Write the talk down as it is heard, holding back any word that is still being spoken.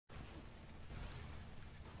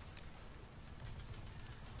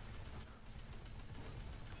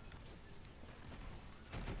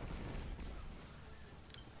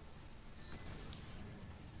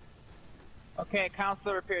Okay,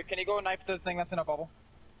 counselor period. Can you go knife the thing that's in a bubble?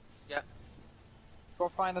 Yeah. Go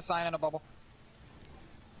find the sign in a bubble.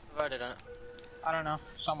 I've already done it. I don't know.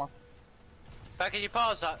 Somewhere. Back, can you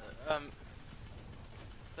pause that,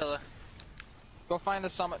 Billy? Go find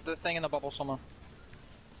the thing in the bubble somewhere.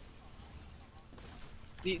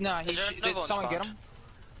 Did someone get him?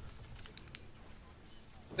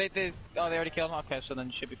 They already killed him? Okay, so then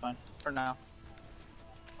you should be fine. For now.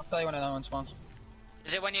 I'll tell you when another one spawns.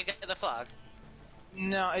 Is it when you get the flag?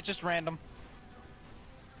 No, it's just random.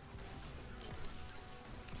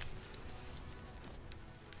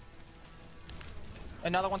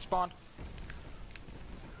 Another one spawned.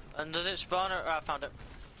 And does it spawn or... Oh, I found it.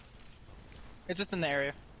 It's just in the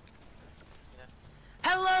area. Yeah.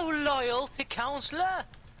 Hello, loyalty counselor!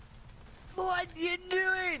 What you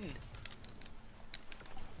doing?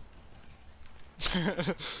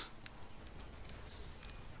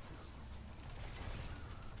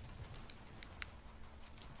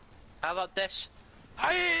 How about this?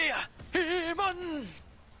 Hiya! He-man!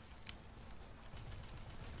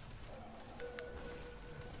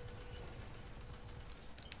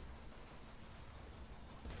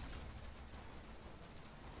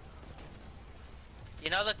 You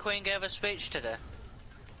know the Queen gave a speech today?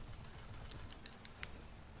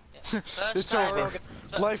 Yeah. First It's time over.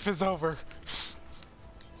 Life is over.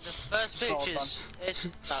 The first speech is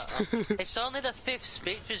it's only the 5th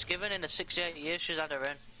speech she's given in the 68 years she's had her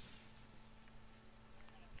reign.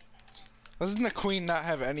 Doesn't the Queen not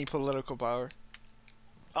have any political power?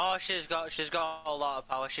 Oh, she's got a lot of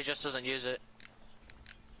power. She just doesn't use it.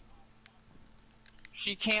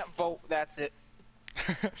 She can't vote. That's it.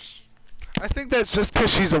 I think that's just because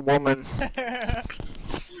she's a woman.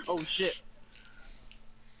 Oh shit.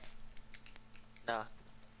 No.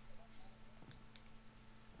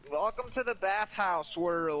 Welcome to the bathhouse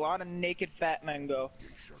where a lot of naked fat men go.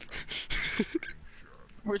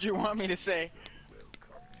 What'd you want me to say?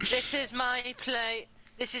 This is my plate.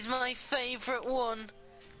 This is my favorite one.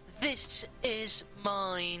 This is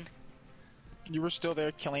mine. You were still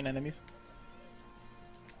there killing enemies?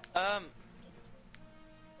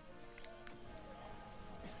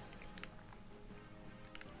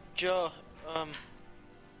 Joe,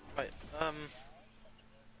 right,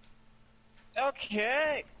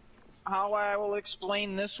 Okay. How I will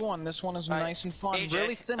explain this one. This one is right. nice and fun. EJ,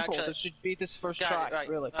 really simple. actually, this should be this first got try. it, right.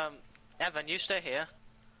 Really. Evan, you stay here.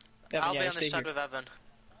 Evan, I'll yeah, be on this side here. with Evan.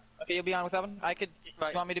 Okay, you'll be on with Evan? I could...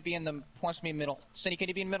 Right. You want me to be in the... Wants me in the middle. Cindy, can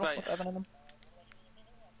you be in the middle Right. with Evan in them?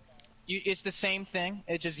 It's the same thing.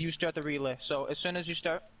 It's just you start the relay. So as soon as you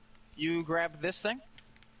start, you grab this thing,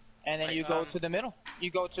 and then Right, you go to the middle. You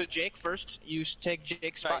go to Jake first. You take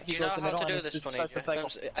Jake's spot. Right, do You you go know to the how middle, to do and this it funny? starts the cycle.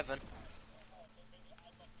 Evan.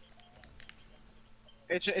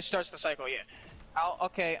 It starts the cycle, yeah.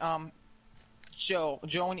 Okay, Joe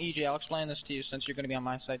and EJ, I'll explain this to you since you're going to be on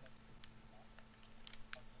my side.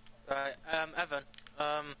 Right, Evan,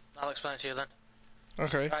 I'll explain it to you then.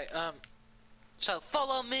 Okay. Right, so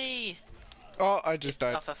follow me! Oh, I just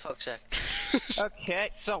died. Oh, for fuck's sake. Okay,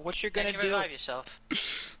 so what you're Can going you to do... revive yourself?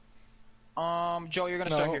 Joe, you're going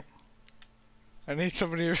to start here. I need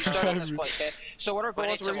somebody to Start on revive this me. plate, okay? So what our goal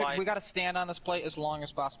We is, need to we got to stand on this plate as long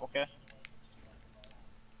as possible, okay?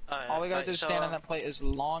 Alright, All we gotta right, do is so, stand on that plate as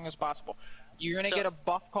long as possible. You're gonna get a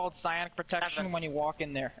buff called Psionic Protection Evan. when you walk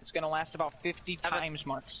in there. It's gonna last about 50 Evan. times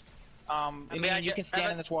marks. I mean, behind you you. can stand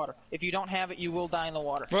Evan. in this water. If you don't have it, you will die in the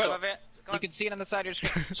water. What? So, Come you on. can see it on the side of your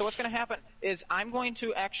screen. So what's gonna happen is I'm going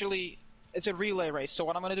to actually... It's a relay race. So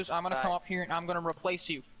what I'm gonna do is I'm gonna come up here and I'm gonna replace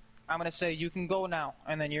you. I'm gonna say, you can go now.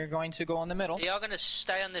 And then you're going to go in the middle. You're gonna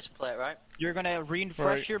stay on this plate, right? You're gonna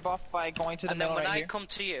refresh your buff by going to the And middle then when right I here. come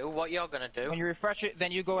to you, what you're gonna do... When you refresh it,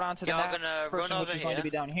 then you go down to the You're next gonna person, run which over is going to here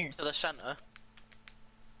be down here. to the center.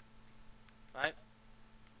 Right?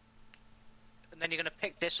 And then you're gonna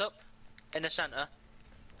pick this up in the center.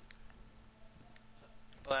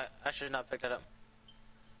 Wait, I should not pick that up.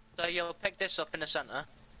 So you'll pick this up in the center,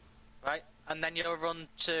 right? And then you'll run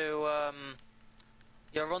to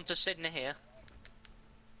Sydney here.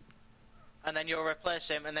 And then you'll replace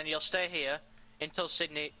him, and then you'll stay here until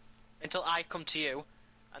I come to you,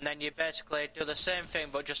 and then you basically do the same thing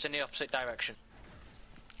but just in the opposite direction.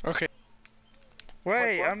 Okay.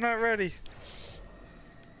 Wait, I'm not ready.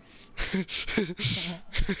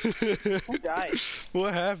 Who died?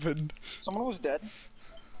 What happened? Someone was dead.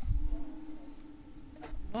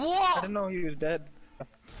 What? I didn't know he was dead.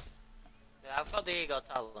 Yeah, I've got the ego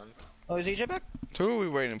talent. Oh, is EJ back? Who are we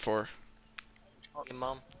waiting for? Your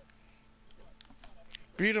mom.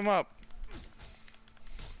 Beat him up.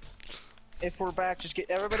 If we're back, just get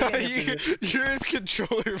everybody in here. You're in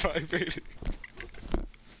controller vibrating.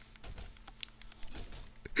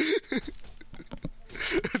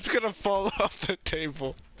 gonna fall off the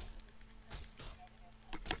table.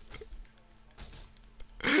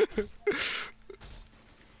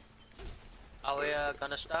 Are we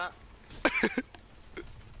gonna start?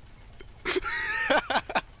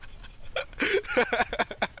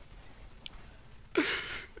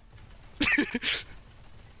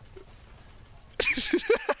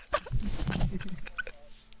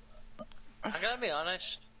 I'm gonna be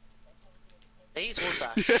honest. These was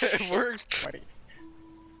a Yeah, it shit. worked.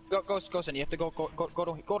 Go, son. You have to go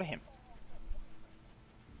to him.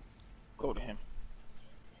 Go to him.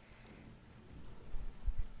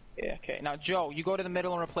 Yeah, okay. Now, Joe, you go to the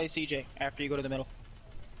middle and replace EJ after you go to the middle.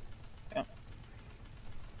 Yeah.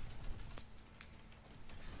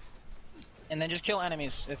 And then just kill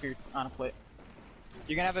enemies if you're on a plate.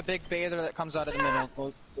 You're gonna have a big bather that comes out of the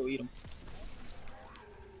middle. Go eat them.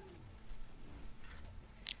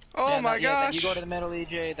 Oh my then gosh! you go to the middle,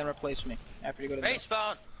 EJ, then replace me after you go to the middle.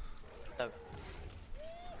 Respawn! No.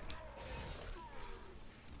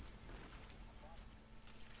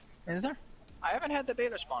 Is there? I haven't had the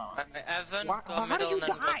bather spawn on. Evan, Why- go how did middle you and then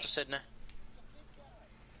go die? to Sydney.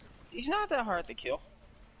 He's not that hard to kill.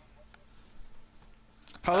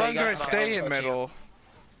 How Oh, long you do got I it. stay in I'll middle?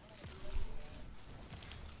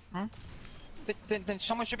 Then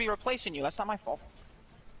someone should be replacing you. That's not my fault.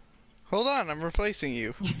 Hold on, I'm replacing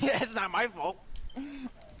you. It's not my fault.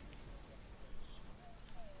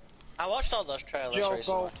 I watched all those trailers Joe,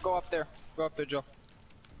 recently. go up there. Go up there, Joe.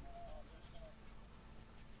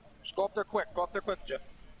 Just go up there quick. Go up there quick, Joe.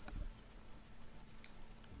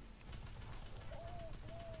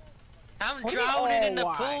 I'm What do you- drowning in the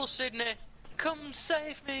why? pool, Sydney. Come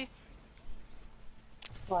save me.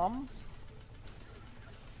 From?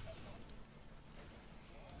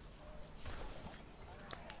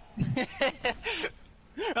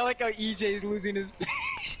 I like how EJ's losing his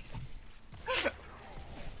patience.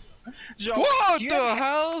 Joe, What do you the have,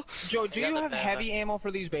 hell? Joe, do I got you the have bather. heavy ammo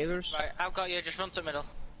for these bathers? Right, I've got you. Just run to middle.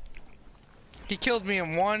 He killed me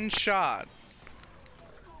in one shot.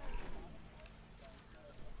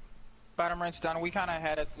 Bottom right's done. We kind of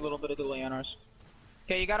had a little bit of delay on ours.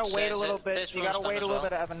 Okay, you gotta wait a Says little it- bit. this You one's gotta done wait a as little well.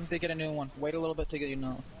 bit, Evan, to get a new one. Wait a little bit to get a new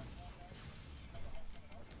one.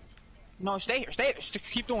 No, stay here. Stay here. Just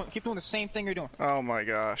keep doing the same thing you're doing. Oh my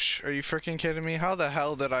gosh. Are you freaking kidding me? How the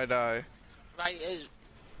hell did I die? Right, is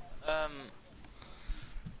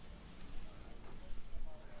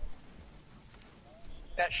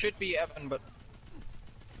That should be Evan, but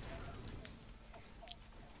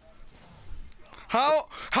How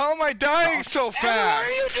am I dying so Evan, fast? what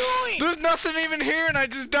are you doing? There's nothing even here and I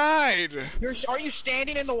just died. Are you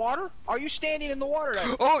standing in the water? Are you standing in the water?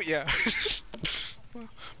 Evan? Oh yeah.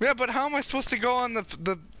 Yeah, but how am I supposed to go on the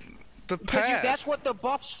Because pad? that's what the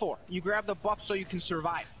buff's for. You grab the buff so you can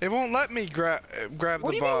survive. It won't let me grab What do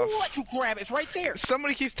the you buff. mean we'll let you grab it? It's right there.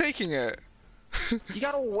 Somebody keeps taking it. You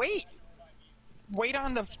gotta wait. Wait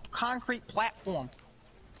on the concrete platform.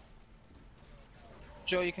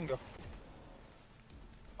 Joe, you can go.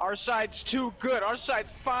 Our side's too good. Our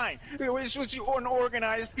side's fine. It was you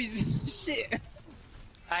unorganized piece of shit.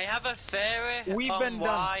 I have a theory We've on been done.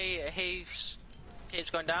 why he keeps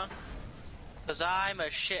going down. Because I'm a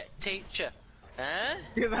shit teacher. Huh?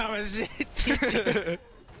 Because I'm a shit teacher.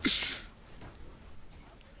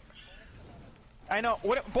 I know.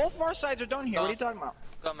 Both of our sides are done here. Go. What are you talking about?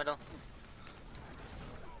 Go middle.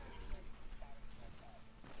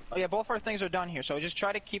 Oh yeah, both our things are done here. So just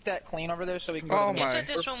try to keep that clean over there so we can go Oh to the You my. said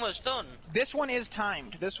this one was done. This one is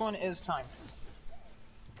timed. This one is timed.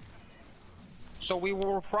 So we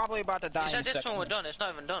were probably about to die You in said a this second. one was done. It's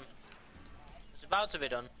not even done. It's about to be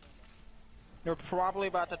done. You're probably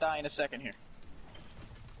about to die in a second here.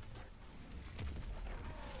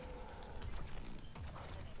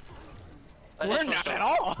 But We're this one's not done. at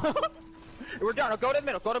all. We're done. Go to the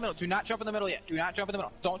middle. Go to the middle. Do not jump in the middle yet. Do not jump in the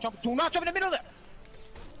middle. Don't jump. Do not jump in the middle there.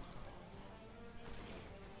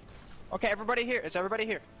 Okay, everybody here. Is everybody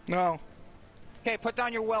here? No. Okay, put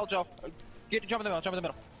down your well, Joe. Jump in the middle. Jump in the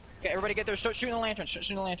middle. Okay, everybody get there. Start shooting the lanterns. Start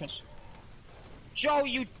shooting the lanterns. Joe,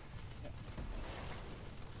 you.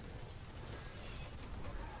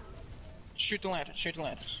 Shoot the lanterns. Shoot the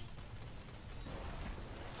lanterns.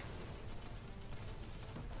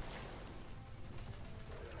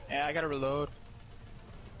 Yeah, I gotta reload.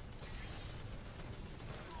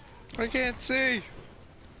 I can't see. You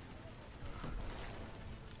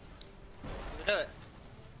do it.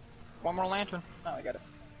 One more lantern. Oh, I got it.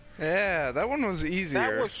 Yeah, that one was easier.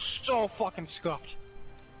 That was so fucking scuffed.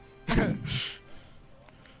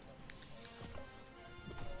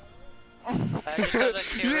 I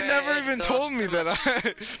You never even told me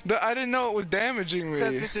that that I didn't know it was damaging me.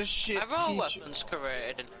 Because it's a shit Are all teacher. weapons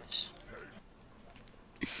created in this?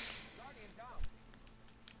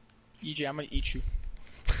 EJ, I'm gonna eat you.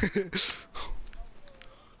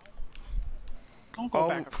 Don't go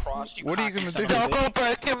back across, you what are you cocky gonna son do? of a bitch.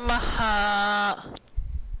 breaking my heart!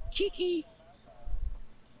 Kiki!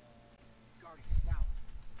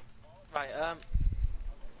 Right,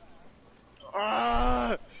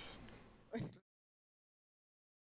 Ah!